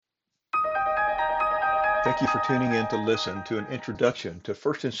Thank you for tuning in to listen to an introduction to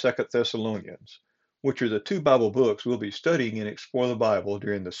 1st and 2nd Thessalonians, which are the two Bible books we'll be studying and explore the Bible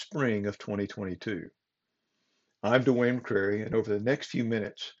during the spring of 2022. I'm Dwayne McCrary, and over the next few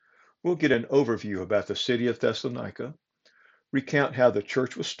minutes, we'll get an overview about the city of Thessalonica, recount how the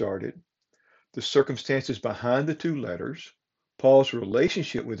church was started, the circumstances behind the two letters, Paul's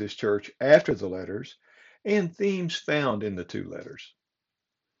relationship with his church after the letters, and themes found in the two letters.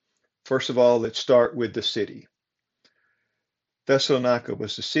 First of all, let's start with the city. Thessalonica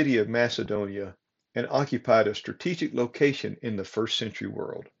was the city of Macedonia and occupied a strategic location in the first century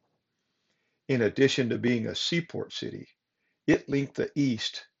world. In addition to being a seaport city, it linked the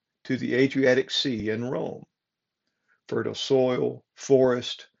east to the Adriatic Sea and Rome. Fertile soil,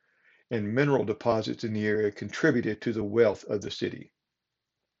 forest, and mineral deposits in the area contributed to the wealth of the city.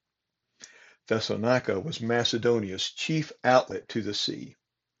 Thessalonica was Macedonia's chief outlet to the sea.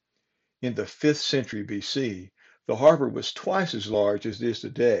 In the 5th century BC, the harbor was twice as large as it is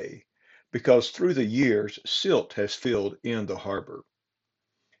today because through the years, silt has filled in the harbor.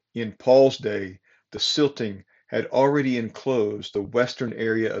 In Paul's day, the silting had already enclosed the western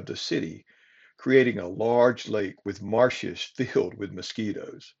area of the city, creating a large lake with marshes filled with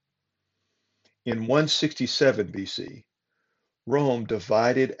mosquitoes. In 167 BC, Rome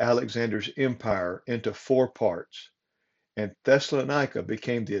divided Alexander's empire into 4 parts, and Thessalonica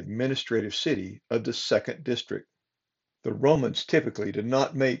became the administrative city of the 2nd district. The Romans typically did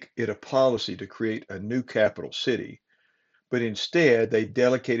not make it a policy to create a new capital city, but instead they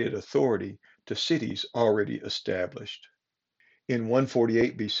delegated authority to cities already established. In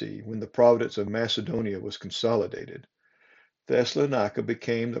 148 BC, when the province of Macedonia was consolidated, Thessalonica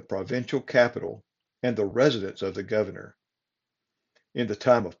became the provincial capital and the residence of the governor. In the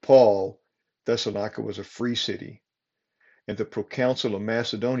time of Paul, Thessalonica was a free city, and the proconsul of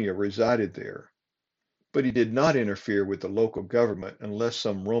Macedonia resided there, but he did not interfere with the local government unless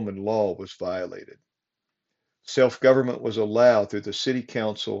some Roman law was violated. Self-government was allowed through the city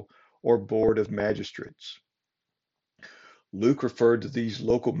council or board of magistrates. Luke referred to these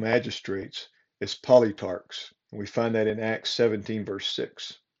local magistrates as politarchs, and we find that in Acts 17, verse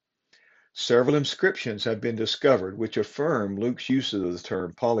 6. Several inscriptions have been discovered which affirm Luke's use of the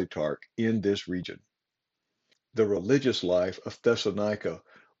term politarch in this region. The religious life of Thessalonica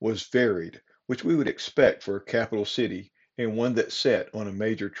was varied, which we would expect for a capital city and one that sat on a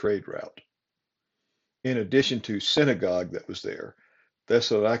major trade route. In addition to synagogue that was there,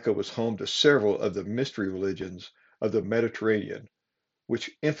 Thessalonica was home to several of the mystery religions of the Mediterranean,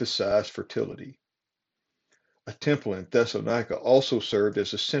 which emphasized fertility. A temple in Thessalonica also served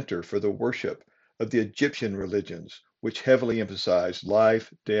as a center for the worship of the Egyptian religions, which heavily emphasized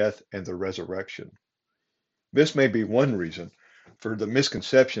life, death, and the resurrection. This may be one reason for the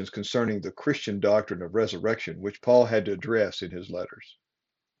misconceptions concerning the Christian doctrine of resurrection, which Paul had to address in his letters.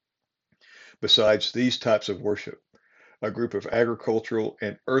 Besides these types of worship, a group of agricultural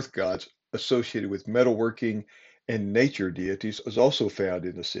and earth gods associated with metalworking and nature deities is also found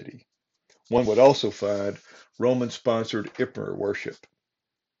in the city. One would also find Roman-sponsored Ypres worship.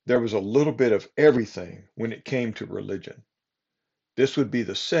 There was a little bit of everything when it came to religion. This would be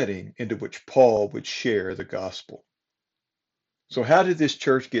the setting into which Paul would share the gospel. So how did this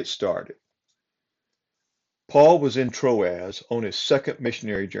church get started? Paul was in Troas on his second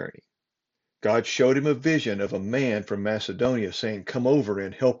missionary journey. God showed him a vision of a man from Macedonia saying, "Come over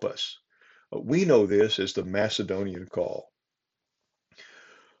and help us." We know this as the Macedonian call.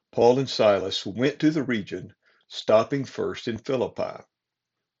 Paul and Silas went to the region, stopping first in Philippi.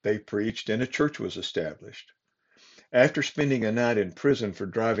 They preached and a church was established. After spending a night in prison for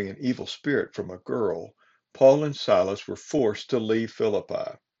driving an evil spirit from a girl, Paul and Silas were forced to leave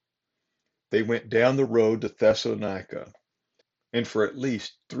Philippi. They went down the road to Thessalonica, and for at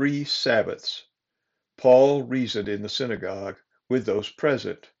least 3 Sabbaths, Paul reasoned in the synagogue with those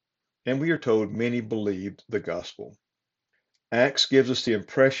present, and we are told many believed the gospel. Acts gives us the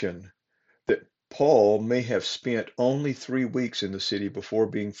impression that Paul may have spent only 3 weeks in the city before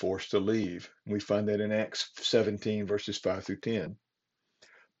being forced to leave. We find that in Acts 17, verses 5 through 10.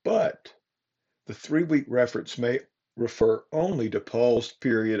 But the 3-week reference may refer only to Paul's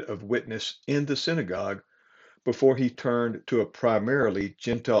period of witness in the synagogue before he turned to a primarily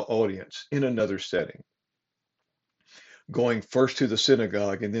Gentile audience in another setting. Going first to the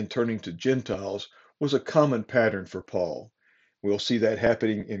synagogue and then turning to Gentiles was a common pattern for Paul. We'll see that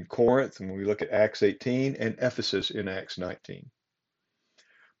happening in Corinth when we look at Acts 18 and Ephesus in Acts 19.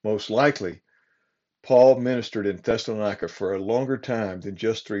 Most likely, Paul ministered in Thessalonica for a longer time than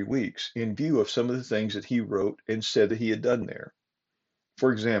just 3 weeks in view of some of the things that he wrote and said that he had done there.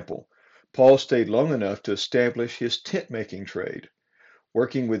 For example, Paul stayed long enough to establish his tent making trade,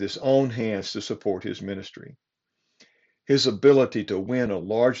 working with his own hands to support his ministry. His ability to win a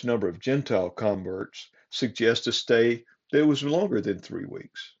large number of Gentile converts suggests a stay that was longer than 3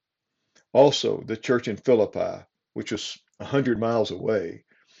 weeks. Also, the church in Philippi, which was 100 miles away,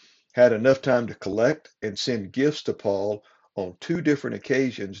 had enough time to collect and send gifts to Paul on 2 different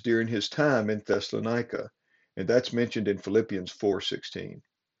occasions during his time in Thessalonica, and that's mentioned in Philippians 4:16.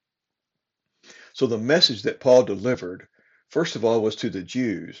 So the message that Paul delivered, first of all, was to the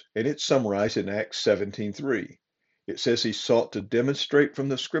Jews, and it's summarized in Acts 17:3. It says he sought to demonstrate from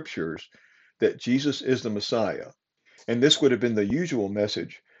the scriptures that Jesus is the Messiah, and this would have been the usual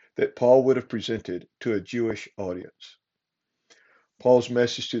message that Paul would have presented to a Jewish audience. Paul's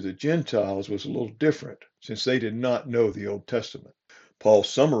message to the Gentiles was a little different since they did not know the Old Testament. Paul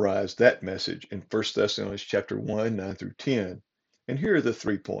summarized that message in 1 Thessalonians chapter 1, 9 through 10, and here are the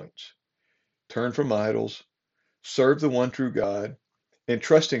 3 points. Turn from idols, serve the one true God, and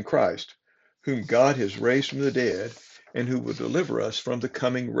trust in Christ, whom God has raised from the dead and who will deliver us from the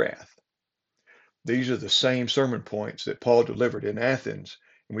coming wrath. These are the same sermon points that Paul delivered in Athens,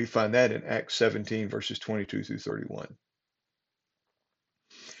 and we find that in Acts 17, verses 22 through 31.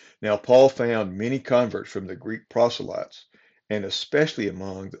 Now, Paul found many converts from the Greek proselytes, and especially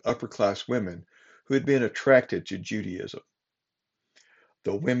among the upper class women who had been attracted to Judaism.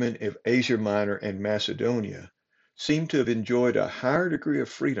 The women of Asia Minor and Macedonia seem to have enjoyed a higher degree of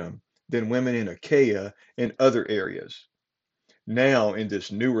freedom than women in Achaia and other areas. Now, in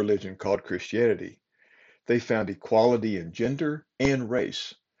this new religion called Christianity, they found equality in gender and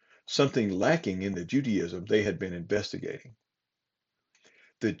race, something lacking in the Judaism they had been investigating.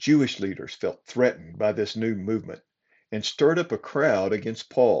 The Jewish leaders felt threatened by this new movement and stirred up a crowd against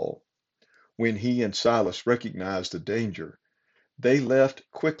Paul. When he and Silas recognized the danger, they left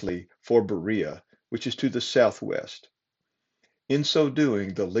quickly for Berea, which is to the southwest. In so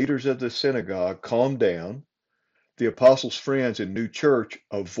doing, the leaders of the synagogue calmed down, the apostles' friends and new church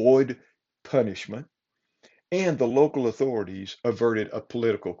avoided punishment, and the local authorities averted a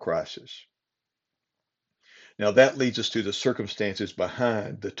political crisis. Now that leads us to the circumstances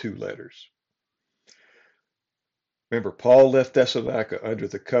behind the 2 letters. Remember, Paul left Thessalonica under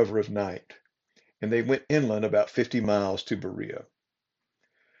the cover of night, and they went inland about 50 miles to Berea.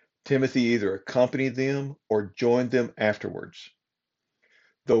 Timothy either accompanied them or joined them afterwards.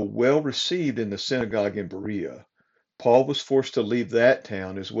 Though well received in the synagogue in Berea, Paul was forced to leave that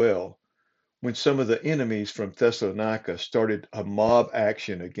town as well when some of the enemies from Thessalonica started a mob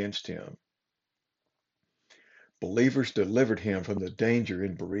action against him. Believers delivered him from the danger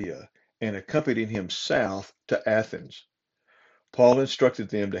in Berea and accompanied him south to Athens. Paul instructed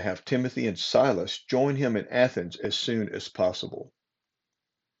them to have Timothy and Silas join him in Athens as soon as possible.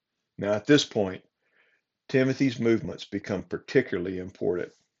 Now, at this point, Timothy's movements become particularly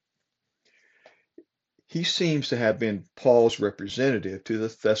important. He seems to have been Paul's representative to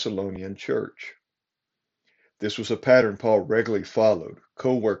the Thessalonian church. This was a pattern Paul regularly followed.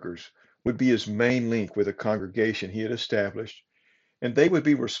 Co-workers would be his main link with a congregation he had established, and they would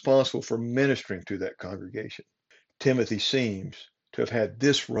be responsible for ministering to that congregation. Timothy seems to have had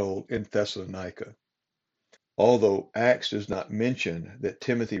this role in Thessalonica. Although Acts does not mention that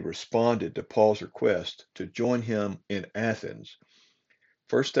Timothy responded to Paul's request to join him in Athens,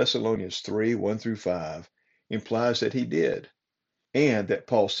 1 Thessalonians 3, 1 through 5 implies that he did, and that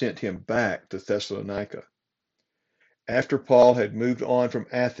Paul sent him back to Thessalonica. After Paul had moved on from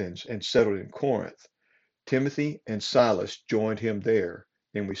Athens and settled in Corinth, Timothy and Silas joined him there,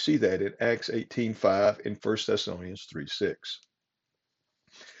 and we see that in Acts 18:5 and 1 Thessalonians 3:6.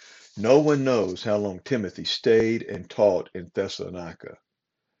 No one knows how long Timothy stayed and taught in Thessalonica,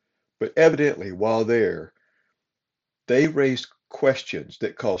 but evidently while there, they raised questions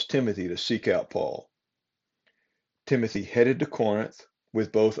that caused Timothy to seek out Paul. Timothy headed to Corinth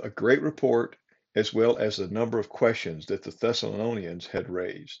with both a great report as well as a number of questions that the Thessalonians had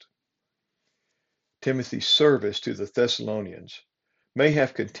raised. Timothy's service to the Thessalonians may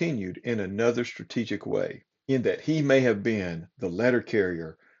have continued in another strategic way, in that he may have been the letter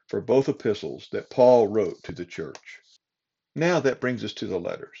carrier for both epistles that Paul wrote to the church. Now that brings us to the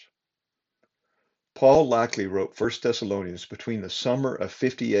letters. Paul likely wrote 1 Thessalonians between the summer of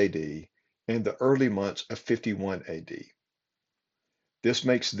 50 AD and the early months of 51 AD. This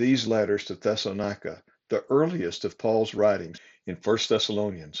makes these letters to Thessalonica the earliest of Paul's writings. In 1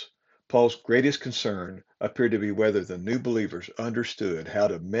 Thessalonians, Paul's greatest concern appeared to be whether the new believers understood how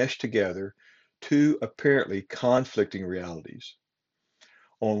to mesh together 2 apparently conflicting realities.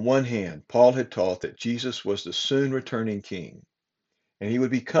 On one hand, Paul had taught that Jesus was the soon returning king, and he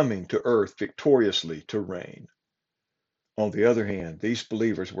would be coming to earth victoriously to reign. On the other hand, these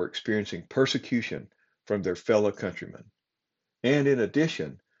believers were experiencing persecution from their fellow countrymen. And in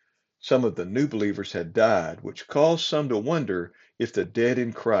addition, some of the new believers had died, which caused some to wonder if the dead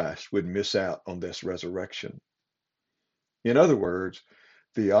in Christ would miss out on this resurrection. In other words,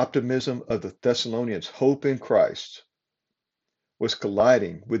 the optimism of the Thessalonians' hope in Christ was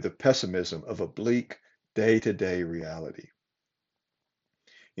colliding with the pessimism of a bleak day-to-day reality.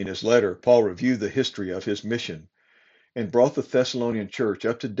 In his letter, Paul reviewed the history of his mission and brought the Thessalonian church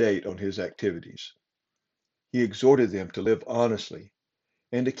up to date on his activities. He exhorted them to live honestly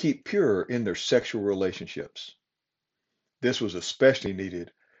and to keep pure in their sexual relationships. This was especially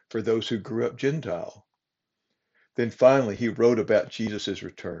needed for those who grew up Gentile. Then finally, he wrote about Jesus'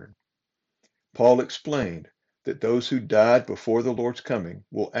 return. Paul explained that those who died before the Lord's coming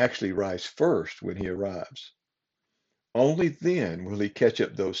will actually rise first when he arrives. Only then will he catch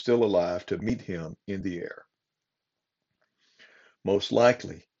up those still alive to meet him in the air. Most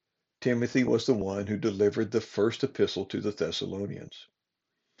likely, Timothy was the one who delivered the first epistle to the Thessalonians.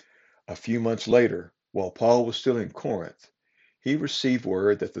 A few months later, while Paul was still in Corinth, he received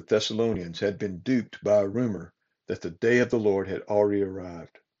word that the Thessalonians had been duped by a rumor that the day of the Lord had already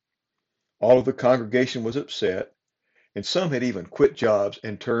arrived. All of the congregation was upset, and some had even quit jobs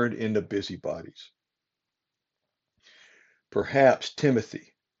and turned into busybodies. Perhaps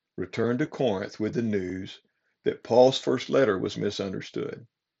Timothy returned to Corinth with the news that Paul's first letter was misunderstood.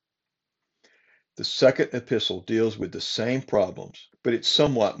 The second epistle deals with the same problems, but it's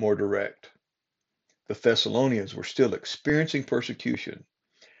somewhat more direct. The Thessalonians were still experiencing persecution,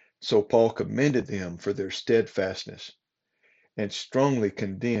 so Paul commended them for their steadfastness and strongly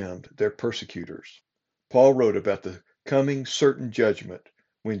condemned their persecutors. Paul wrote about the coming certain judgment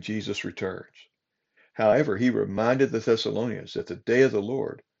when Jesus returns. However, he reminded the Thessalonians that the day of the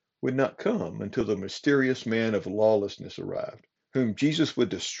Lord would not come until the mysterious man of lawlessness arrived, whom Jesus would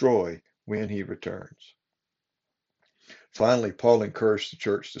destroy when he returns. Finally, Paul encouraged the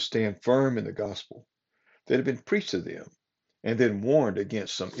church to stand firm in the gospel that had been preached to them, and then warned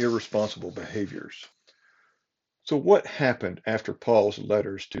against some irresponsible behaviors. So what happened after Paul's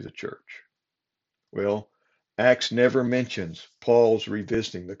letters to the church? Well, Acts never mentions Paul's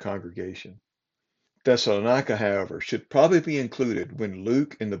revisiting the congregation. Thessalonica, however, should probably be included when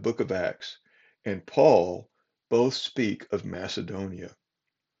Luke in the book of Acts and Paul both speak of Macedonia.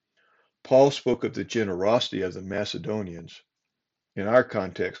 Paul spoke of the generosity of the Macedonians. In our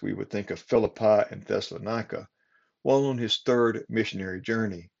context, we would think of Philippi and Thessalonica while on his third missionary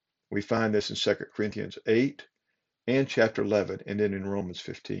journey. We find this in 2 Corinthians 8 and chapter 11, and then in Romans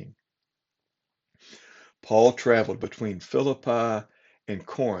 15. Paul traveled between Philippi and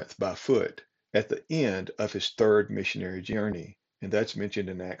Corinth by foot at the end of his third missionary journey, and that's mentioned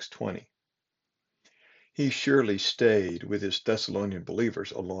in Acts 20. He surely stayed with his Thessalonian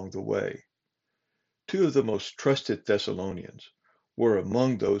believers along the way. Two of the most trusted Thessalonians were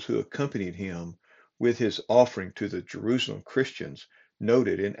among those who accompanied him with his offering to the Jerusalem Christians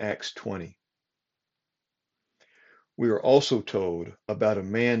noted in Acts 20. We are also told about a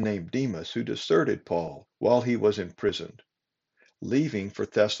man named Demas who deserted Paul while he was imprisoned, leaving for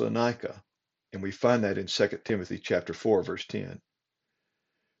Thessalonica, and we find that in 2 Timothy chapter 4, verse 10.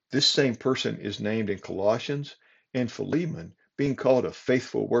 This same person is named in Colossians, and Philemon being called a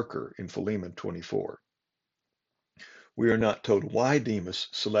faithful worker in Philemon 24. We are not told why Demas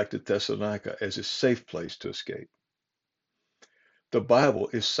selected Thessalonica as a safe place to escape. The Bible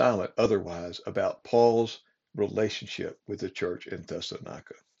is silent otherwise about Paul's relationship with the church in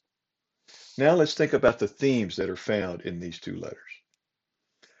Thessalonica. Now let's think about the themes that are found in these two letters.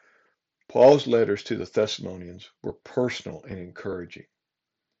 Paul's letters to the Thessalonians were personal and encouraging.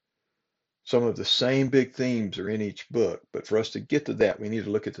 Some of the same big themes are in each book, but for us to get to that, we need to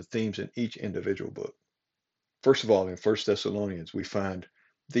look at the themes in each individual book. First of all, in 1 Thessalonians, we find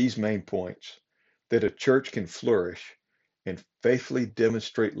these main points: that a church can flourish and faithfully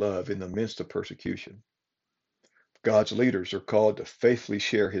demonstrate love in the midst of persecution. God's leaders are called to faithfully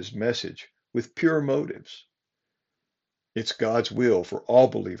share his message with pure motives. It's God's will for all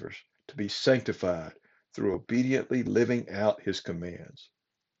believers to be sanctified through obediently living out his commands.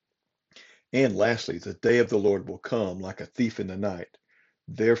 And lastly, the day of the Lord will come like a thief in the night.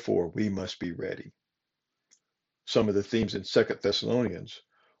 Therefore, we must be ready. Some of the themes in 2 Thessalonians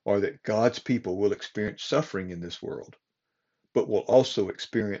are that God's people will experience suffering in this world, but will also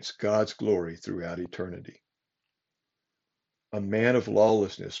experience God's glory throughout eternity. A man of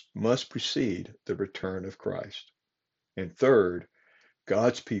lawlessness must precede the return of Christ. And third,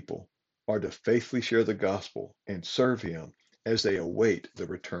 God's people are to faithfully share the gospel and serve him as they await the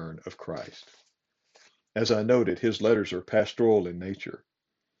return of Christ. As I noted, his letters are pastoral in nature,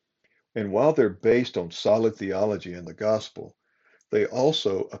 and while they're based on solid theology and the gospel, they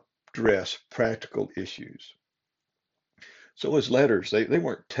also address practical issues. So his letters, they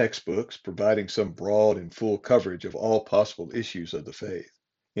weren't textbooks providing some broad and full coverage of all possible issues of the faith.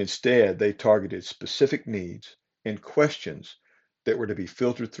 Instead, they targeted specific needs and questions that were to be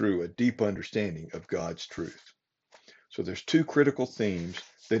filtered through a deep understanding of God's truth. So there's two critical themes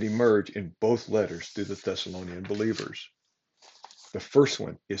that emerge in both letters to the Thessalonian believers. The first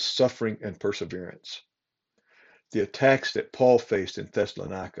one is suffering and perseverance. The attacks that Paul faced in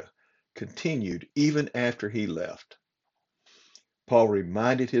Thessalonica continued even after he left. Paul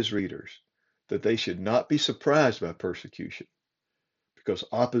reminded his readers that they should not be surprised by persecution because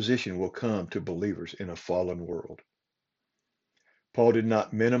opposition will come to believers in a fallen world. Paul did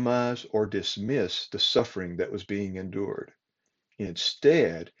not minimize or dismiss the suffering that was being endured.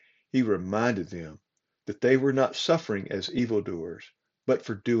 Instead, he reminded them that they were not suffering as evildoers, but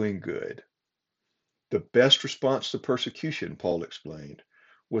for doing good. The best response to persecution, Paul explained,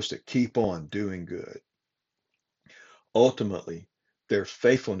 was to keep on doing good. Ultimately, their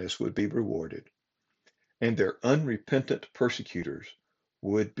faithfulness would be rewarded, and their unrepentant persecutors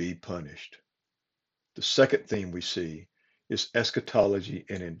would be punished. The second theme we see is eschatology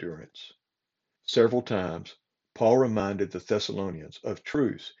and endurance. Several times, Paul reminded the Thessalonians of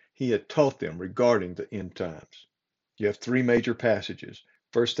truths he had taught them regarding the end times. You have three major passages: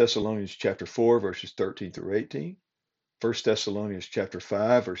 1 Thessalonians chapter 4, verses 13 through 18, 1 Thessalonians chapter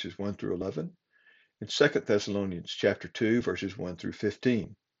 5, verses 1 through 11, and 2 Thessalonians chapter 2, verses 1 through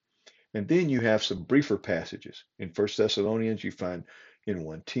 15. And then you have some briefer passages. In 1 Thessalonians, you find in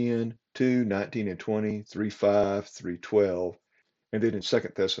 1:10, 2:19 and 20, 3:5, 3:12, and then in 2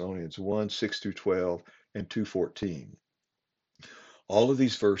 Thessalonians 1, 6 through 12, and 2:14. All of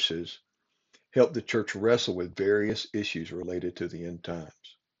these verses help the church wrestle with various issues related to the end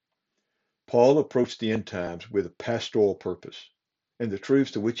times. Paul approached the end times with a pastoral purpose, and the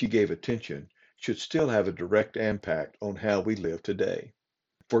truths to which he gave attention should still have a direct impact on how we live today.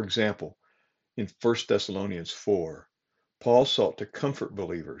 For example, in 1 Thessalonians 4, Paul sought to comfort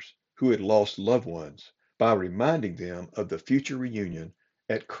believers who had lost loved ones by reminding them of the future reunion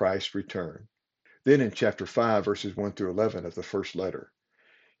at Christ's return. Then in chapter 5, verses 1 through 11 of the first letter,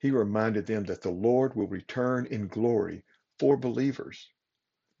 he reminded them that the Lord will return in glory for believers,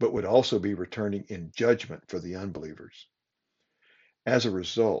 but would also be returning in judgment for the unbelievers. As a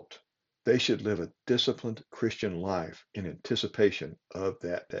result, they should live a disciplined Christian life in anticipation of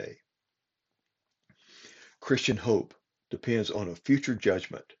that day. Christian hope depends on a future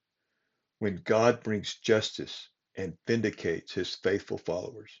judgment when God brings justice and vindicates his faithful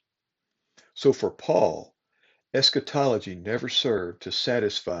followers. So for Paul, eschatology never served to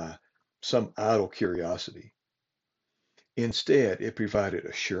satisfy some idle curiosity. Instead, it provided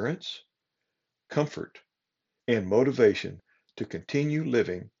assurance, comfort, and motivation to continue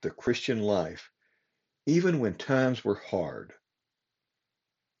living the Christian life even when times were hard.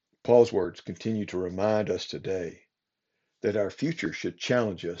 Paul's words continue to remind us today that our future should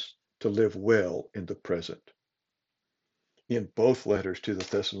challenge us to live well in the present. In both letters to the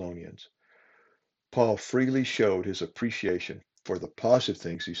Thessalonians, Paul freely showed his appreciation for the positive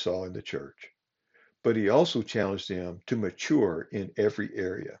things he saw in the church, but he also challenged them to mature in every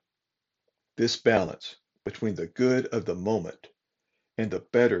area. This balance between the good of the moment and the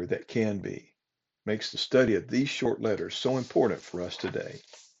better that can be makes the study of these short letters so important for us today.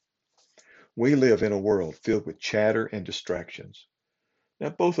 We live in a world filled with chatter and distractions. Now,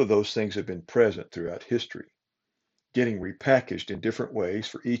 both of those things have been present throughout history, getting repackaged in different ways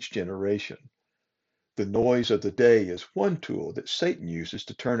for each generation. The noise of the day is one tool that Satan uses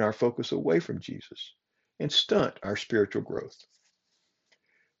to turn our focus away from Jesus and stunt our spiritual growth.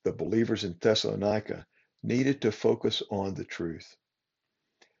 The believers in Thessalonica needed to focus on the truth.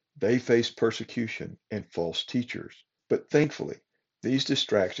 They faced persecution and false teachers, but thankfully, these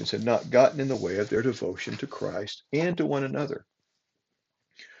distractions had not gotten in the way of their devotion to Christ and to one another.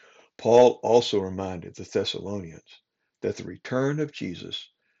 Paul also reminded the Thessalonians that the return of Jesus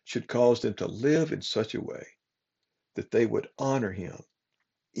should cause them to live in such a way that they would honor him,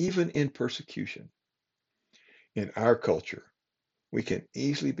 even in persecution. In our culture, we can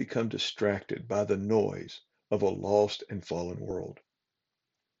easily become distracted by the noise of a lost and fallen world.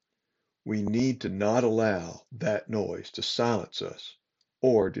 We need to not allow that noise to silence us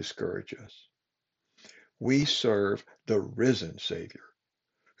or discourage us. We serve the risen Savior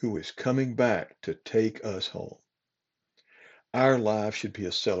who is coming back to take us home. Our lives should be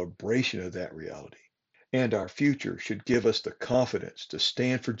a celebration of that reality and our future should give us the confidence to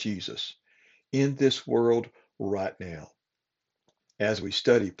stand for Jesus in this world right now. As we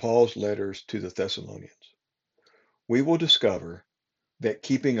study Paul's letters to the Thessalonians, we will discover that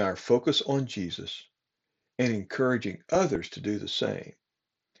keeping our focus on Jesus and encouraging others to do the same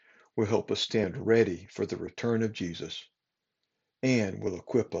will help us stand ready for the return of Jesus and will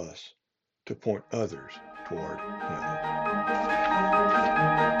equip us to point others toward Him.